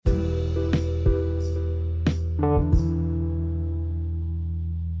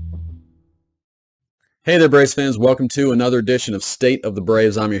Hey there, Braves fans. Welcome to another edition of State of the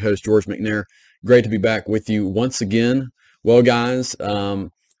Braves. I'm your host, George McNair. Great to be back with you once again. Well, guys,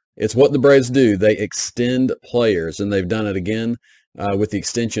 it's what the Braves do. They extend players, and they've done it again with the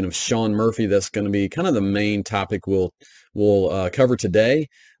extension of Sean Murphy. That's going to be kind of the main topic we'll cover today.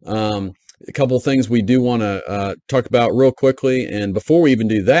 A couple of things we do want to talk about real quickly, and before we even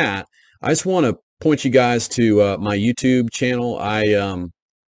do that, I just want to point you guys to my YouTube channel. I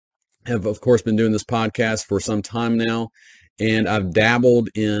have, of course, been doing this podcast for some time now, and I've dabbled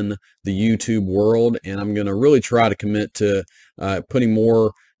in the YouTube world, and I'm going to really try to commit to putting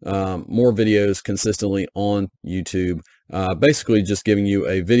more videos consistently on YouTube, basically just giving you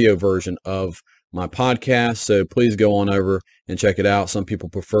a video version of my podcast. So please go on over and check it out. Some people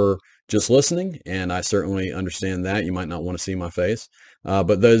prefer just listening, and I certainly understand that. You might not want to see my face.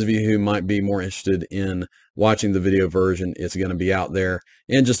 But those of you who might be more interested in watching the video version, it's going to be out there,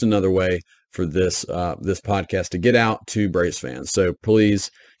 and just another way for this podcast to get out to Braves fans. So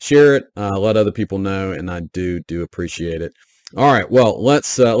please share it, let other people know, and I do appreciate it. All right, well,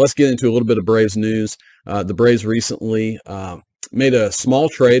 let's get into a little bit of Braves news. The Braves recently made a small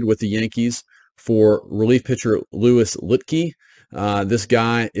trade with the Yankees for relief pitcher Louis Luetge. This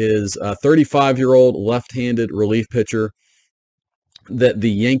guy is a 35-year-old left-handed relief pitcher that the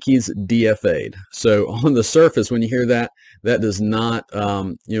Yankees DFA'd. So on the surface, when you hear that, that does not,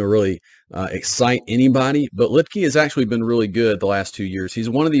 really excite anybody. But Luetge has actually been really good the last 2 years. He's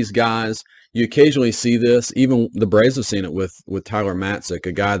one of these guys, you occasionally see this, even the Braves have seen it with Tyler Matzek,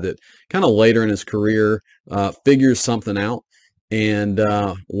 a guy that kind of later in his career figures something out and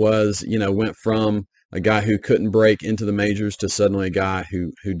went from a guy who couldn't break into the majors to suddenly a guy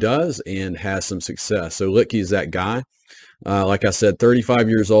who does and has some success. So Luetge is that guy. Like I said, 35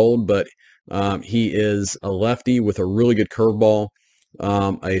 years old, but he is a lefty with a really good curveball,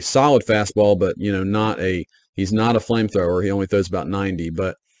 a solid fastball, but he's not a flamethrower. He only throws about 90,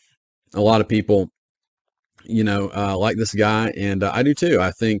 but a lot of people, like this guy, and I do too.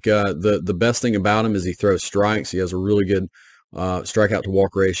 I think the best thing about him is he throws strikes. He has a really good strikeout to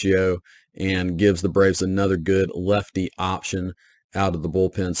walk ratio and gives the Braves another good lefty option out of the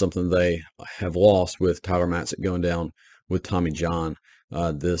bullpen, something they have lost with Tyler Matzek going down with Tommy John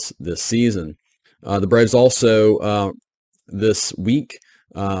this season. The Braves also this week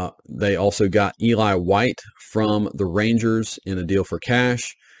they also got Eli White from the Rangers in a deal for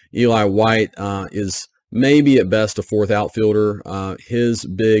cash. Eli White is maybe at best a fourth outfielder. His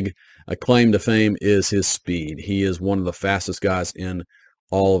big claim to fame is his speed. He is one of the fastest guys in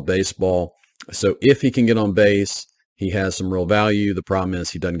all of baseball. So if he can get on base, he has some real value. The problem is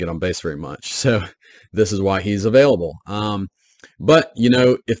he doesn't get on base very much. So this is why he's available. But,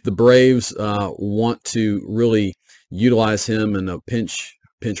 if the Braves want to really utilize him in a pinch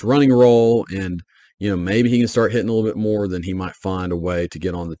running role and, maybe he can start hitting a little bit more, then he might find a way to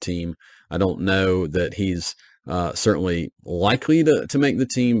get on the team. I don't know that he's certainly likely to make the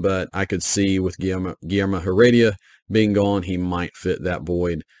team, but I could see with Guillermo Heredia being gone, he might fit that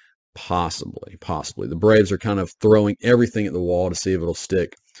void. Possibly. The Braves are kind of throwing everything at the wall to see if it'll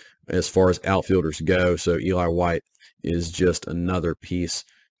stick as far as outfielders go. So Eli White is just another piece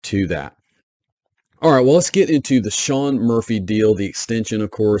to that. All right, well, let's get into the Sean Murphy deal. The extension,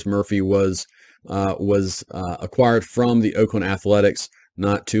 of course, Murphy was acquired from the Oakland Athletics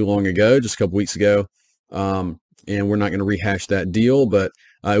not too long ago, just a couple weeks ago. And we're not going to rehash that deal, but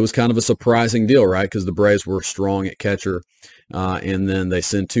it was kind of a surprising deal, right? Because the Braves were strong at catcher, and then they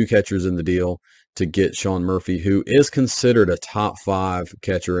sent two catchers in the deal to get Sean Murphy, who is considered a top 5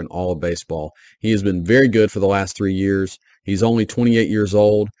 catcher in all of baseball. He has been very good for the last 3 years. He's only 28 years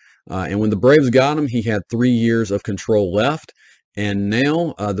old, and when the Braves got him, he had 3 years of control left, and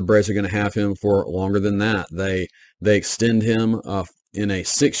now the Braves are going to have him for longer than that. They extend him in a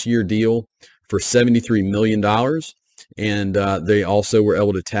 6-year deal for $73 million. And they also were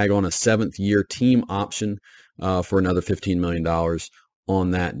able to tag on a 7th-year team option for another $15 million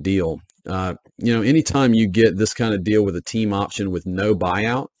on that deal. Anytime you get this kind of deal with a team option with no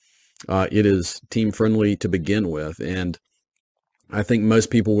buyout, it is team friendly to begin with. And I think most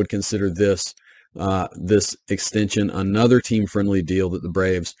people would consider this extension another team friendly deal that the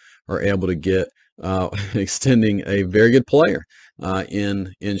Braves are able to get, extending a very good player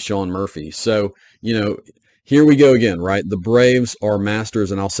in Sean Murphy. So, here we go again, right? The Braves are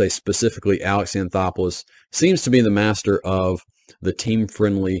masters, and I'll say specifically Alex Anthopoulos seems to be the master of the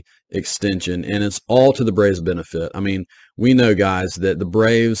team-friendly extension, and it's all to the Braves' benefit. I mean, we know, guys, that the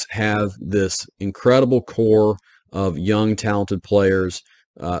Braves have this incredible core of young, talented players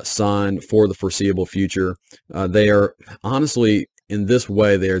signed for the foreseeable future. They are, honestly, in this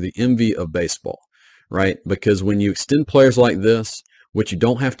way, they are the envy of baseball, right? Because when you extend players like this, what you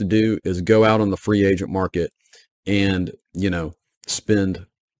don't have to do is go out on the free agent market and, spend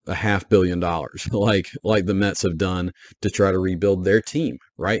 $500 million like the Mets have done to try to rebuild their team,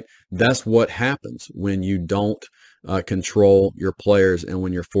 right? That's what happens when you don't control your players and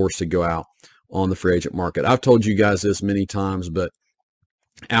when you're forced to go out on the free agent market. I've told you guys this many times, but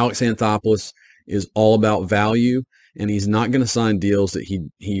Alex Anthopoulos is all about value, and he's not going to sign deals that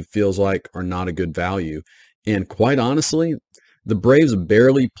he feels like are not a good value. And quite honestly, the Braves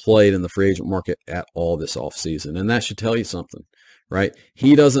barely played in the free agent market at all this offseason, and that should tell you something, right?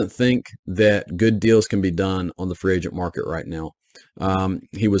 He doesn't think that good deals can be done on the free agent market right now.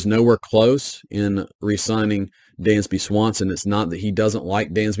 He was nowhere close in re-signing Dansby Swanson. It's not that he doesn't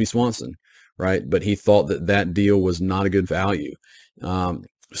like Dansby Swanson, right? But he thought that that deal was not a good value.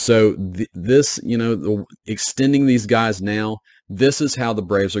 So extending these guys now, this is how the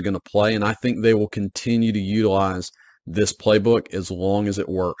Braves are going to play, and I think they will continue to utilize this playbook as long as it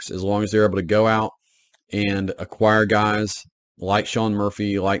works, as long as they're able to go out and acquire guys like Sean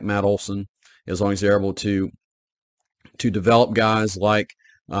Murphy, like Matt Olson, as long as they're able to develop guys like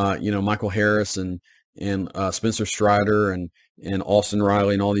Michael Harris and Spencer Strider and Austin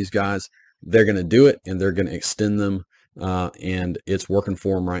Riley and all these guys. They're going to do it, and they're going to extend them, and it's working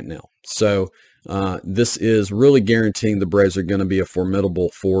for them right now. So this is really guaranteeing the Braves are going to be a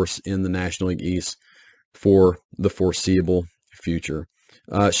formidable force in the National League East for the foreseeable future.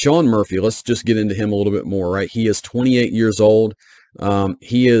 Sean Murphy, let's just get into him a little bit more, right? He is 28 years old.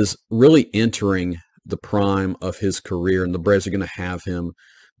 He is really entering the prime of his career, and the Braves are going to have him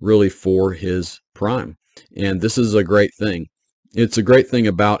really for his prime. And this is a great thing. It's a great thing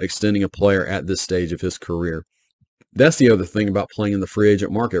about extending a player at this stage of his career. That's the other thing about playing in the free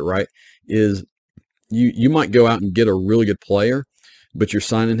agent market, right? Is you might go out and get a really good player, but you're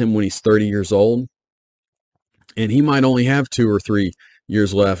signing him when he's 30 years old, and he might only have 2 or 3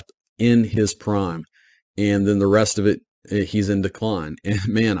 years left in his prime, and then the rest of it, he's in decline. And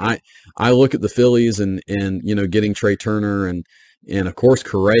man, I look at the Phillies and getting Trey Turner and of course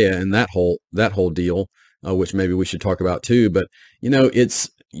Correa and that whole deal, which maybe we should talk about too. But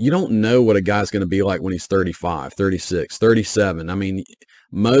you don't know what a guy's going to be like when he's 35, 36, 37. I mean,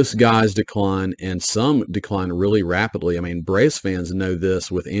 most guys decline, and some decline really rapidly. I mean, Braves fans know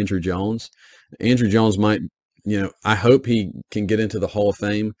this with Andruw Jones. Andruw Jones might, I hope he can get into the Hall of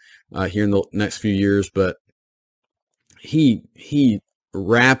Fame here in the next few years, but he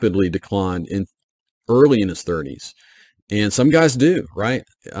rapidly declined early in his 30s. And some guys do, right?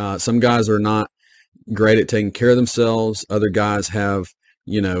 Some guys are not great at taking care of themselves. Other guys have,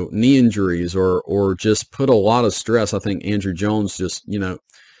 knee injuries or just put a lot of stress. I think Andruw Jones just,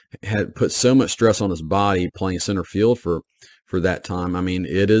 had put so much stress on his body playing center field for that time. I mean,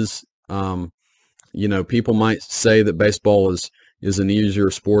 it is, people might say that baseball is an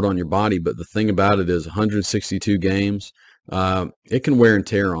easier sport on your body, but the thing about it is 162 games, it can wear and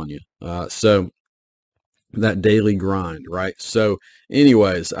tear on you. So that daily grind, right? So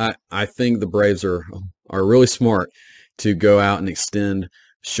anyways, I think the Braves are really smart to go out and extend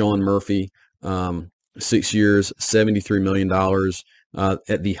Sean Murphy, 6 years, $73 million.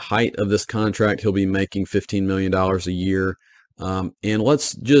 At the height of this contract, he'll be making $15 million a year. And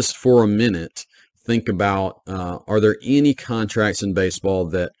let's just for a minute think about, are there any contracts in baseball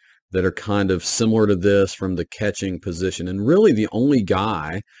that are kind of similar to this from the catching position? And really the only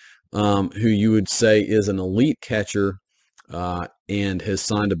guy who you would say is an elite catcher and has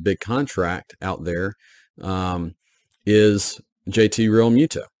signed a big contract out there is JT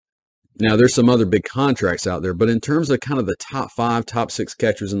Realmuto. Now, there's some other big contracts out there, but in terms of kind of the top 5, top 6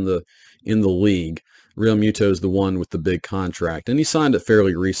 catchers in the league, Realmuto is the one with the big contract, and he signed it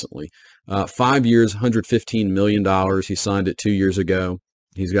fairly recently. 5 years, $115 million. He signed it 2 years ago.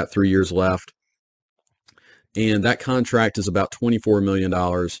 He's got 3 years left, and that contract is about $24 million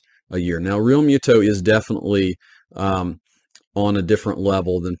a year. Now, Realmuto is definitely on a different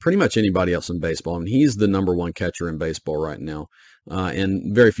level than pretty much anybody else in baseball. I mean, he's the number 1 catcher in baseball right now,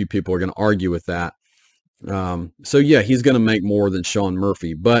 and very few people are going to argue with that. So yeah, he's going to make more than Sean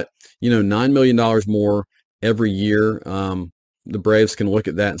Murphy, but $9 million more every year. The Braves can look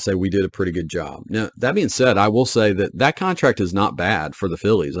at that and say, we did a pretty good job. Now, that being said, I will say that contract is not bad for the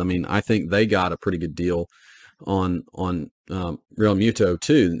Phillies. I mean, I think they got a pretty good deal on Realmuto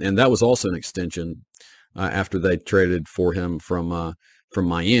too, and that was also an extension after they traded for him from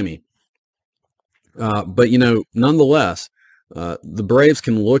Miami. But nonetheless, the Braves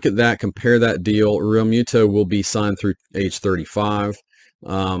can look at that, compare that deal. Realmuto will be signed through age 35,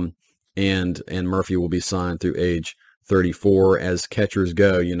 and Murphy will be signed through age 34. As catchers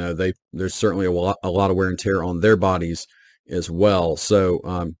go, you know, there's certainly a lot of wear and tear on their bodies as well.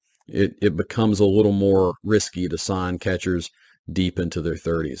 So it becomes a little more risky to sign catchers deep into their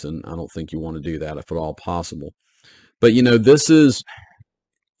 30s, and I don't think you want to do that if at all possible. But you know, this is,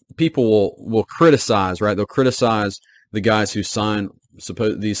 people will criticize, right? They'll criticize the guys who sign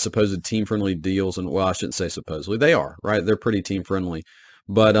these supposed team-friendly deals, and well, I shouldn't say supposedly, they are, right? They're pretty team-friendly,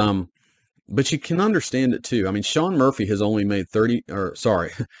 but you can understand it too. I mean, Sean Murphy has only made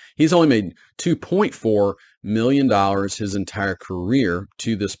he's only made $2.4 million his entire career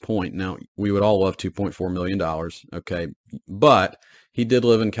to this point. Now, we would all love $2.4 million, okay, but he did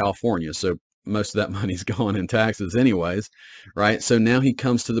live in California, so most of that money's gone in taxes anyways, right? So now he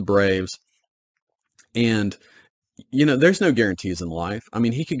comes to the Braves, and you know, there's no guarantees in life. I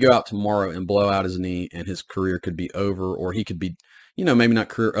mean, he could go out tomorrow and blow out his knee and his career could be over, or he could be, you know, maybe not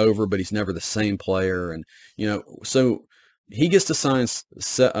career over, but he's never the same player. And, you know, so he gets to sign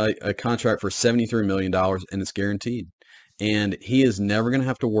a contract for $73 million, and it's guaranteed. And he is never going to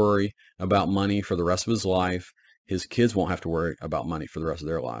have to worry about money for the rest of his life. His kids won't have to worry about money for the rest of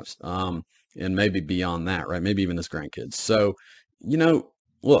their lives. And maybe beyond that, right? Maybe even his grandkids. So, you know,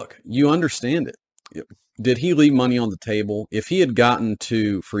 look, you understand it. Did he leave money on the table? If he had gotten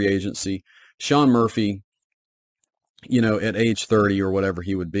to free agency, Sean Murphy, you know, at age 30 or whatever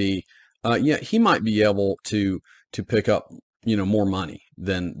he would be, yeah, he might be able to pick up, you know, more money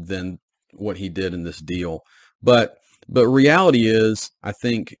than what he did in this deal. But reality is, I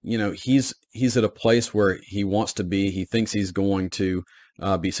think, you know, he's at a place where he wants to be. He thinks he's going to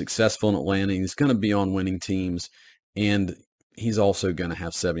be successful in Atlanta. He's going to be on winning teams, and he's also going to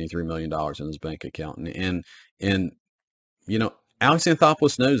have $73 million in his bank account. And you know, Alex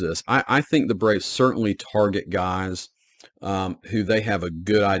Anthopoulos knows this. I think the Braves certainly target guys who they have a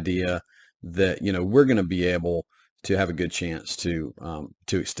good idea that, you know, we're going to be able to have a good chance to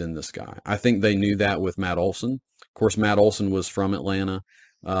extend this guy. I think they knew that with Matt Olson. Of course, Matt Olson was from Atlanta.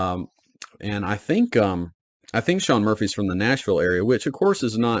 And I think Sean Murphy's from the Nashville area, which of course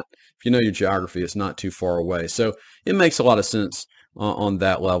is not, if you know your geography, it's not too far away. So it makes a lot of sense on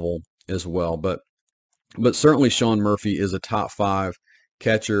that level as well. But certainly Sean Murphy is a top 5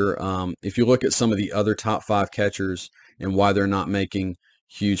 catcher. If you look at some of the other top 5 catchers and why they're not making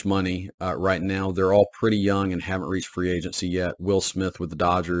huge money right now, they're all pretty young and haven't reached free agency yet. Will Smith with the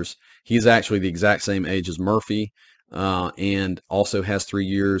Dodgers, he's actually the exact same age as Murphy, and also has 3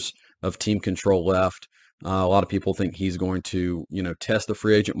 years of team control left. A lot of people think he's going to, you know, test the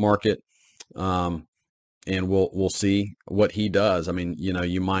free agent market, and we'll see what he does. I mean, you know,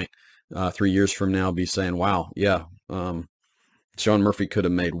 you might 3 years from now be saying, wow, yeah, Sean Murphy could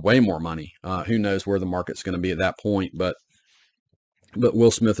have made way more money. Who knows where the market's going to be at that point, but Will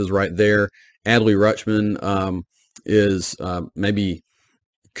Smith is right there. Adley Rutschman is maybe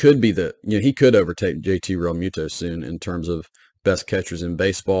could be he could overtake JT Realmuto soon in terms of best catchers in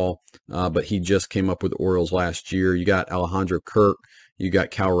baseball, but he just came up with the Orioles last year. You got Alejandro Kirk, you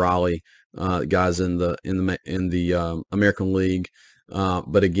got Cal Raleigh, guys in the American League,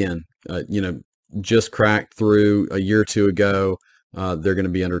 but again, you know, just cracked through a year or two ago. They're going to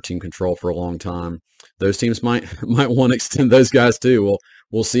be under team control for a long time. Those teams might want to extend those guys too.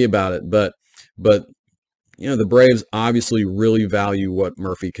 We'll see about it, but you know, the Braves obviously really value what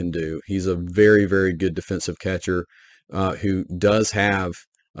Murphy can do. He's a very, very good defensive catcher who does have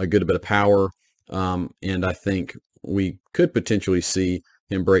a good bit of power, and I think we could potentially see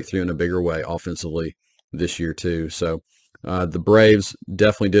him break through in a bigger way offensively this year too. So the Braves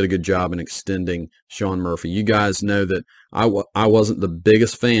definitely did a good job in extending Sean Murphy. You guys know that I wasn't the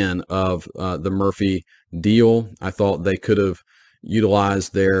biggest fan of the Murphy deal. I thought they could have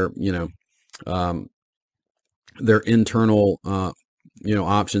utilized their, you know, their internal, you know,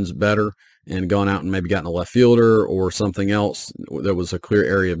 options better and gone out and maybe gotten a left fielder or something else that was a clear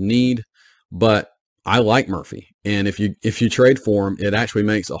area of need. But I like Murphy, and if you trade for him, it actually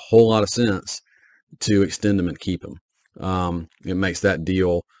makes a whole lot of sense to extend him and keep him. It makes that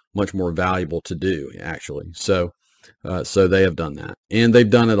deal much more valuable to do, actually. So they have done that, and they've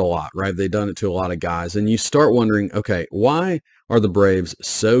done it a lot, right? They've done it to a lot of guys, and you start wondering, okay, why are the Braves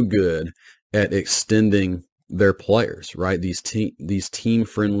so good at extending their players, right? These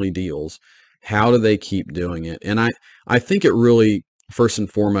team-friendly deals. How do they keep doing it? And I think it really, first and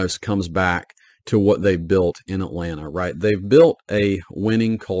foremost, comes back to what they built in Atlanta, right? They've built a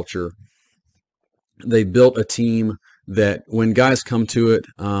winning culture. They built a team that when guys come to it,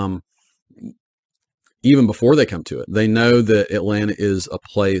 even before they come to it, they know that Atlanta is a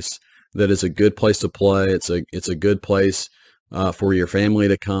place that is a good place to play. It's a good place for your family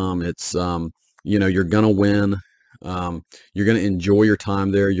to come. It's you know, you're gonna win. You're going to enjoy your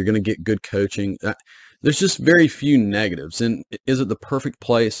time there. You're going to get good coaching. There's just very few negatives. And is it the perfect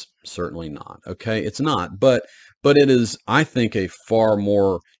place? Certainly not. Okay, it's not. But it is, I think, a far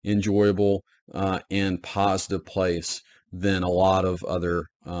more enjoyable and positive place than a lot of other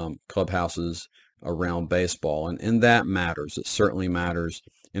clubhouses around baseball. And that matters. It certainly matters.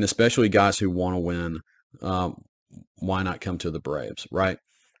 And especially guys who want to win, why not come to the Braves, right?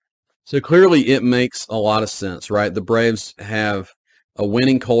 So clearly it makes a lot of sense, right? The Braves have a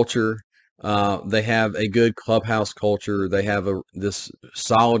winning culture. They have a good clubhouse culture. They have this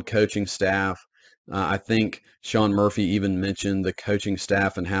solid coaching staff. I think Sean Murphy even mentioned the coaching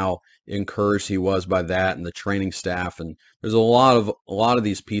staff and how encouraged he was by that, and the training staff. And there's a lot of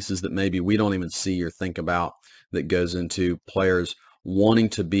these pieces that maybe we don't even see or think about that goes into players wanting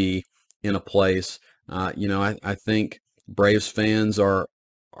to be in a place. I think Braves fans are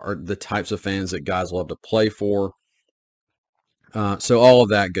the types of fans that guys love to play for. So all of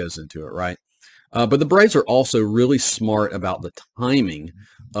that goes into it, right? But the Braves are also really smart about the timing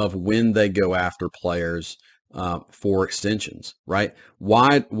of when they go after players for extensions, right?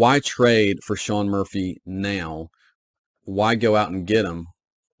 Why trade for Sean Murphy now? Why go out and get him?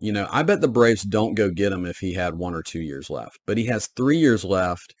 I bet the Braves don't go get him if he had 1 or 2 years left. But he has 3 years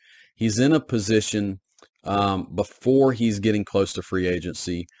left. He's in a position before he's getting close to free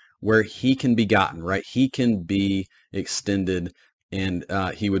agency where he can be gotten, right? He can be extended, and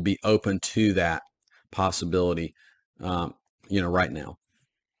he would be open to that possibility, right now.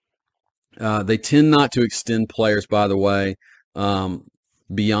 They tend not to extend players, by the way,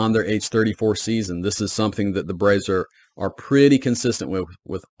 beyond their age 34 season. This is something that the Braves are pretty consistent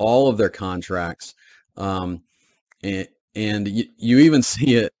with all of their contracts. And you even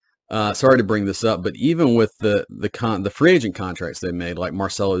see it, sorry to bring this up, but even with the free agent contracts they made, like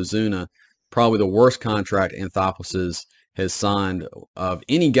Marcell Ozuna, probably the worst contract Anthopoulos has signed of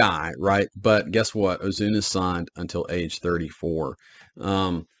any guy, right? But guess what? Ozuna's signed until age 34.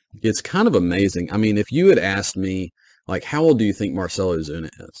 It's kind of amazing. I mean, if you had asked me, like, how old do you think Marcell Ozuna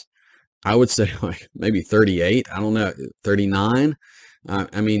is? I would say like maybe 38. I don't know, 39.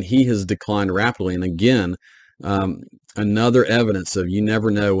 I mean, he has declined rapidly. And again, another evidence of you never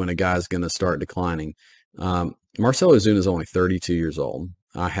know when a guy's going to start declining. Marcell Ozuna is only 32 years old.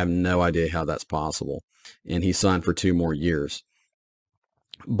 I have no idea how that's possible. And he signed for 2 more years.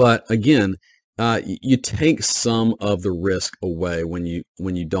 But again, you take some of the risk away when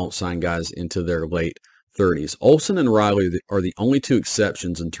you don't sign guys into their late 30s. Olson and Riley are the only 2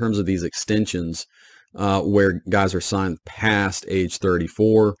 exceptions in terms of these extensions where guys are signed past age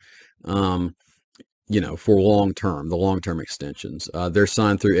 34, for the long-term extensions. They're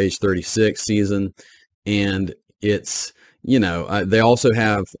signed through age 36 season, and it's, they also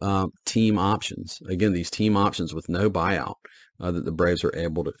have team options. Again, these team options with no buyout that the Braves are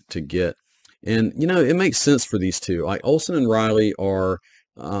able to get. And, it makes sense for these 2. Like Olson and Riley are,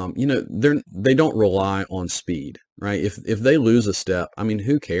 they don't rely on speed, right? If they lose a step, I mean,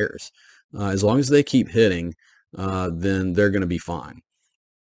 who cares? As long as they keep hitting, then they're going to be fine.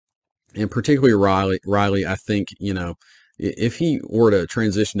 And particularly Riley, I think, if he were to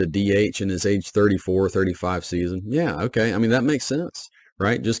transition to DH in his age 34, 35 season, yeah, okay. I mean, that makes sense,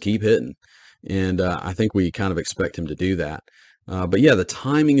 right? Just keep hitting. And I think we kind of expect him to do that. But yeah, the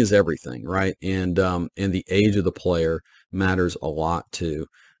timing is everything, right? And the age of the player matters a lot too.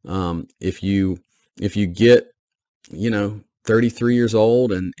 If you get, 33 years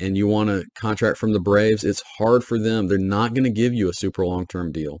old and you want a contract from the Braves, it's hard for them. They're not going to give you a super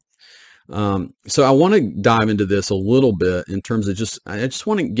long-term deal. So I want to dive into this a little bit in terms of I just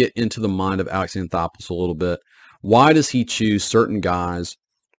want to get into the mind of Alex Anthopoulos a little bit. Why does he choose certain guys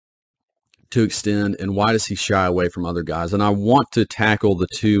to extend, and why does he shy away from other guys? And I want to tackle the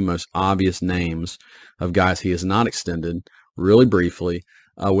 2 most obvious names of guys he has not extended really briefly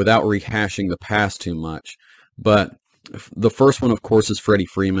without rehashing the past too much. But the first one, of course, is Freddie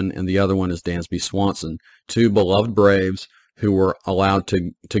Freeman, and the other one is Dansby Swanson, 2 beloved Braves who were allowed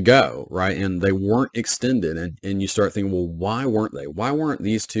to go, right? And they weren't extended. And you start thinking, well, why weren't they? Why weren't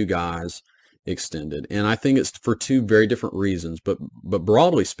these 2 guys extended? And I think it's for 2 very different reasons. But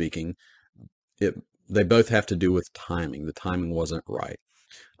broadly speaking, they both have to do with timing. The timing wasn't right.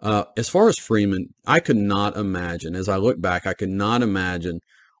 As far as Freeman, I could not imagine, as I look back, I could not imagine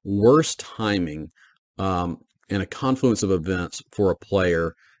worse timing and a confluence of events for a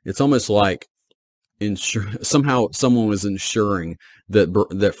player. It's almost like somehow someone was ensuring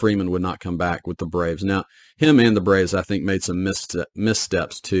that Freeman would not come back with the Braves. Now, him and the Braves, I think, made some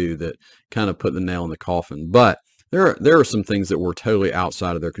missteps too that kind of put the nail in the coffin. But there are some things that were totally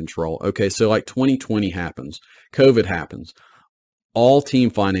outside of their control. Okay, so like 2020 happens, COVID happens, all team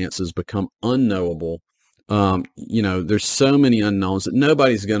finances become unknowable. There's so many unknowns that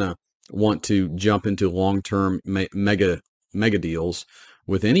nobody's gonna want to jump into long-term mega deals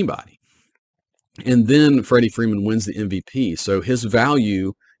with anybody. And then Freddie Freeman wins the MVP, so his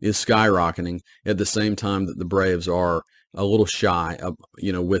value is skyrocketing at the same time that the Braves are a little shy of,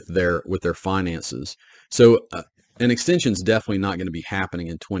 with their finances. So an extension is definitely not going to be happening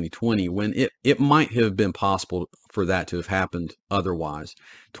in 2020 when it might have been possible for that to have happened otherwise.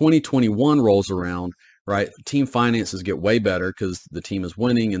 2021 rolls around, right? Team finances get way better because the team is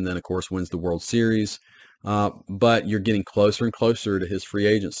winning and then, of course, wins the World Series. But you're getting closer and closer to his free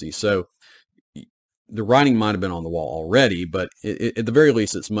agency. So the writing might have been on the wall already, but at the very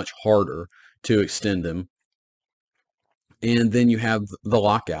least, it's much harder to extend him. And then you have the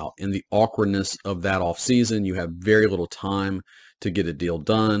lockout and the awkwardness of that off season. You have very little time to get a deal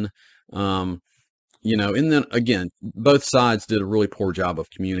done. And then again, both sides did a really poor job of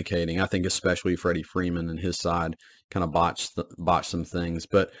communicating. I think especially Freddie Freeman and his side kind of botched some things.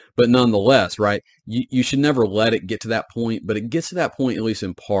 But nonetheless, right, you should never let it get to that point. But it gets to that point, at least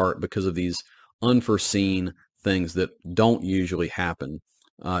in part, because of these unforeseen things that don't usually happen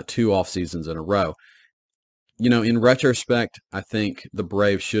 2 off seasons in a row. In retrospect, I think the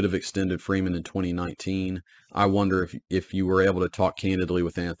Braves should have extended Freeman in 2019. I wonder if you were able to talk candidly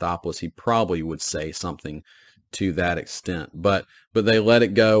with Anthopoulos, he probably would say something to that extent. But they let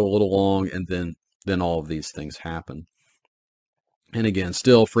it go a little long, and then all of these things happen. And again,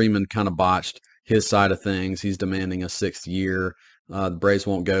 still Freeman kind of botched his side of things. He's demanding a 6th year. The Braves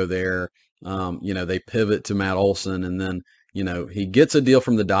won't go there. They pivot to Matt Olson, and then he gets a deal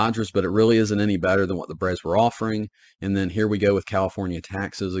from the Dodgers, but it really isn't any better than what the Braves were offering. And then here we go with California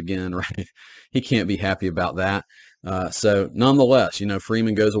taxes again, right? He can't be happy about that. So nonetheless,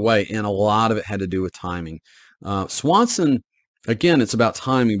 Freeman goes away, and a lot of it had to do with timing. Swanson, again, it's about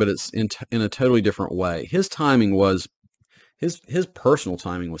timing, but it's in a totally different way. His timing was, his personal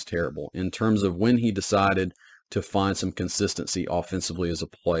timing was terrible in terms of when he decided to find some consistency offensively as a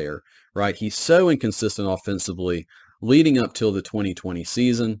player, right? He's so inconsistent offensively leading up till the 2020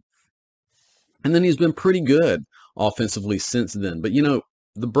 season. And then he's been pretty good offensively since then. But,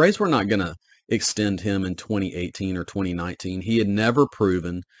 the Braves were not going to extend him in 2018 or 2019. He had never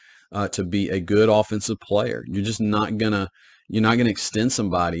proven to be a good offensive player. You're just not going to extend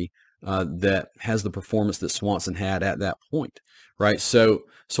somebody that has the performance that Swanson had at that point, right? So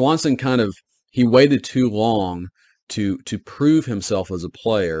Swanson he waited too long to prove himself as a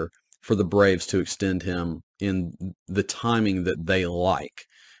player for the Braves to extend him in the timing that they like,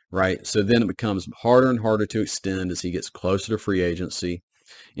 right? So then it becomes harder and harder to extend as he gets closer to free agency.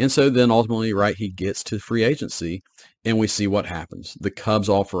 And so then ultimately, right, he gets to free agency and we see what happens. The Cubs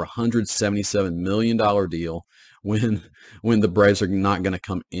offer a $177 million deal when the Braves are not going to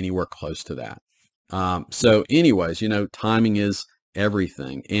come anywhere close to that. So anyways, timing is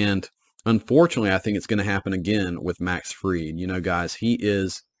everything. And unfortunately, I think it's going to happen again with Max Fried. Guys, he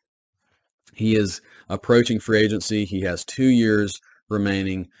is approaching free agency. He has 2 years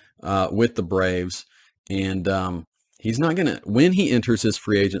remaining with the Braves, and he's not going to, when he enters his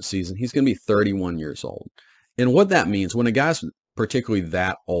free agent season, he's going to be 31 years old. And what that means, when a guy's particularly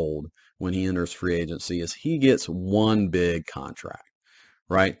that old when he enters free agency, is he gets one big contract,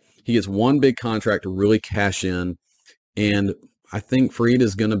 right? He gets one big contract to really cash in, and I think Fried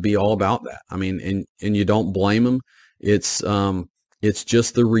is going to be all about that. I mean, and you don't blame him. It's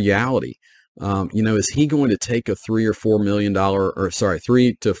just the reality. Is he going to take a $3 or $4 million,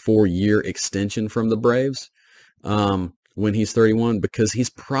 3 to 4 year extension from the Braves when he's 31? Because he's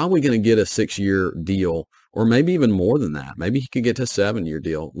probably going to get a 6-year deal, or maybe even more than that. Maybe he could get to a 7-year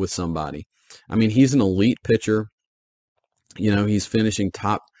deal with somebody. I mean, he's an elite pitcher. He's finishing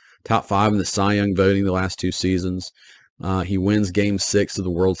top 5 in the Cy Young voting the last 2 seasons. He wins Game 6 of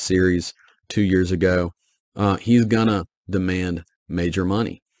the World Series 2 years ago. He's gonna demand major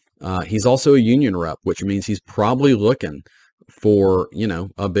money. He's also a union rep, which means he's probably looking for,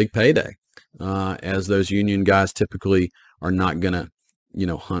 a big payday, as those union guys typically are not going to,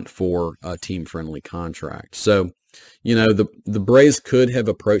 hunt for a team-friendly contract. So, the Braves could have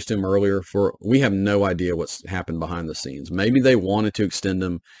approached him earlier. We have no idea what's happened behind the scenes. Maybe they wanted to extend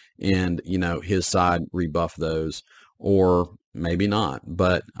him and, his side rebuffed those, or maybe not.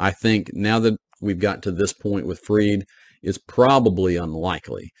 But I think now that we've got to this point with Fried, it's probably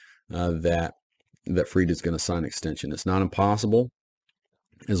unlikely that Fried is going to sign an extension. It's not impossible.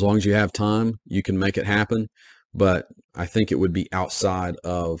 As long as you have time, you can make it happen. But I think it would be outside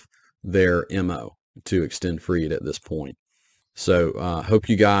of their MO. to extend Fried at this point. So hope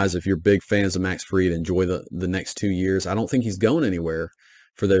you guys, if you're big fans of Max Fried, enjoy the next 2 years. I don't think he's going anywhere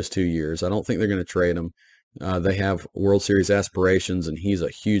for those 2 years. I don't think they're going to trade him. They have World Series aspirations, and he's a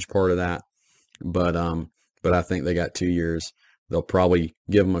huge part of that. But I think they got 2 years. They'll probably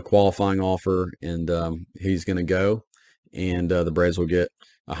give him a qualifying offer, and he's going to go. And the Braves will get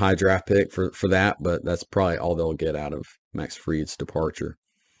a high draft pick for that, but that's probably all they'll get out of Max Fried's departure.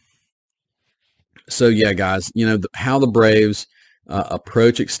 So yeah, guys, how the Braves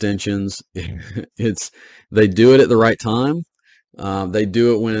approach extensions, they do it at the right time. They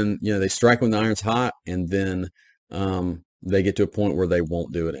do it when, they strike when the iron's hot, and then they get to a point where they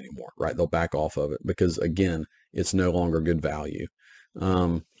won't do it anymore, right? They'll back off of it because, again, it's no longer good value.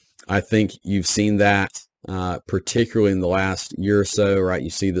 I think you've seen that particularly in the last year or so, right? You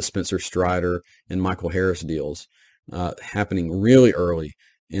see the Spencer Strider and Michael Harris deals happening really early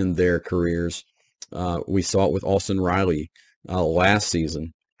in their careers. We saw it with Austin Riley last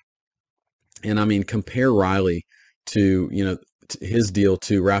season. And I mean, compare Riley to, his deal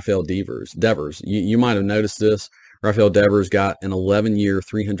to Rafael Devers. You might have noticed this. Rafael Devers got an 11-year,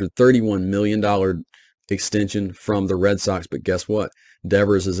 $331 million extension from the Red Sox. But guess what?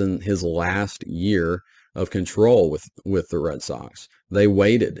 Devers is in his last year of control with the Red Sox. They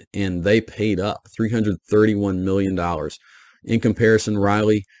waited, and they paid up $331 million. In comparison,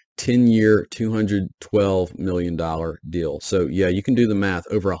 Riley, 10-year, $212 million deal. So, yeah, you can do the math.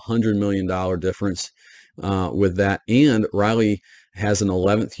 Over $100 million difference with that. And Riley has an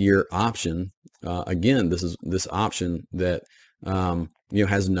 11th year option. Again, this option that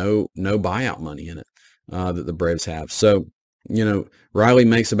has no buyout money in it that the Braves have. So, Riley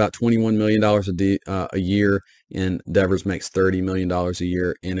makes about $21 million a year, and Devers makes $30 million a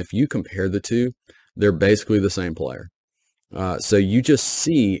year. And if you compare the two, they're basically the same player. So you just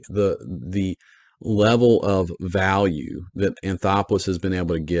see the level of value that Anthopoulos has been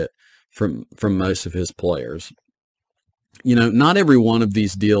able to get from most of his players. Not every one of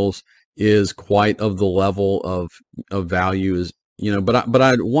these deals is quite of the level of value as, but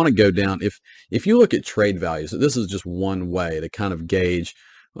I want to go down. If you look at trade values, this is just one way to kind of gauge,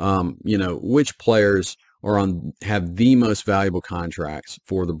 which players have the most valuable contracts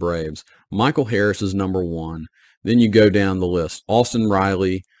for the Braves. Michael Harris is number one. Then you go down the list. Austin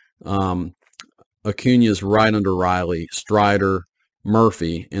Riley, Acuna's right under Riley, Strider,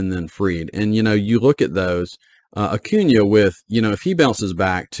 Murphy, and then Fried. And, you look at those, Acuna with, if he bounces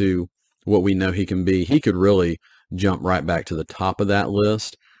back to what we know he can be, he could really jump right back to the top of that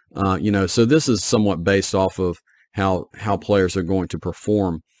list. So this is somewhat based off of how players are going to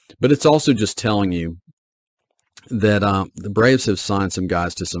perform. But it's also just telling you that the Braves have signed some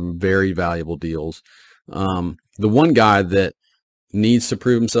guys to some very valuable deals. The one guy that needs to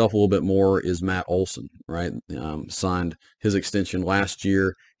prove himself a little bit more is Matt Olson, right? Signed his extension last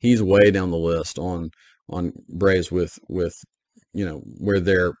year. He's way down the list on Braves with where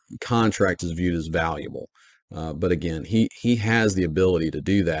their contract is viewed as valuable. But again, he has the ability to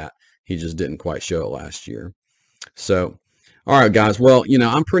do that. He just didn't quite show it last year. So, all right, guys. Well,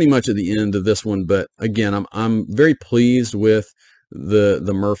 I'm pretty much at the end of this one, but again, I'm very pleased with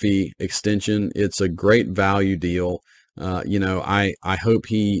the Murphy extension. It's a great value deal. I hope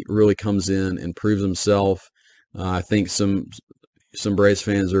he really comes in and proves himself. I think some Braves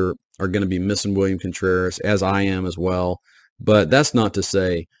fans are going to be missing William Contreras, as I am as well. But that's not to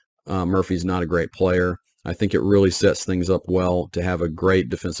say Murphy's not a great player. I think it really sets things up well to have a great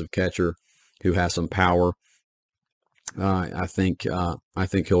defensive catcher who has some power. I think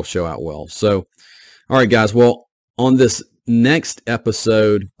he'll show out well. So, all right, guys. Well, on this next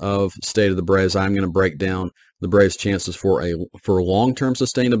episode of State of the Braves, I'm going to break down the Braves' chances for long-term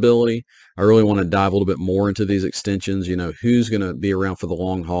sustainability. I really want to dive a little bit more into these extensions. Who's going to be around for the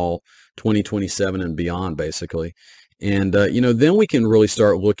long haul, 2027 and beyond, basically. And then we can really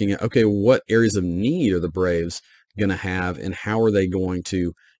start looking at, okay, what areas of need are the Braves going to have, and how are they going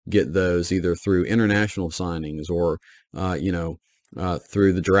to get those, either through international signings or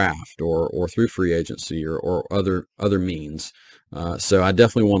through the draft or through free agency or other means. So I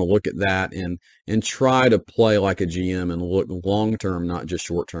definitely want to look at that and try to play like a GM and look long term, not just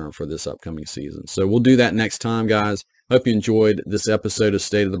short term, for this upcoming season. So we'll do that next time, guys. Hope you enjoyed this episode of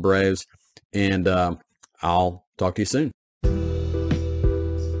State of the Braves, and I'll talk to you soon.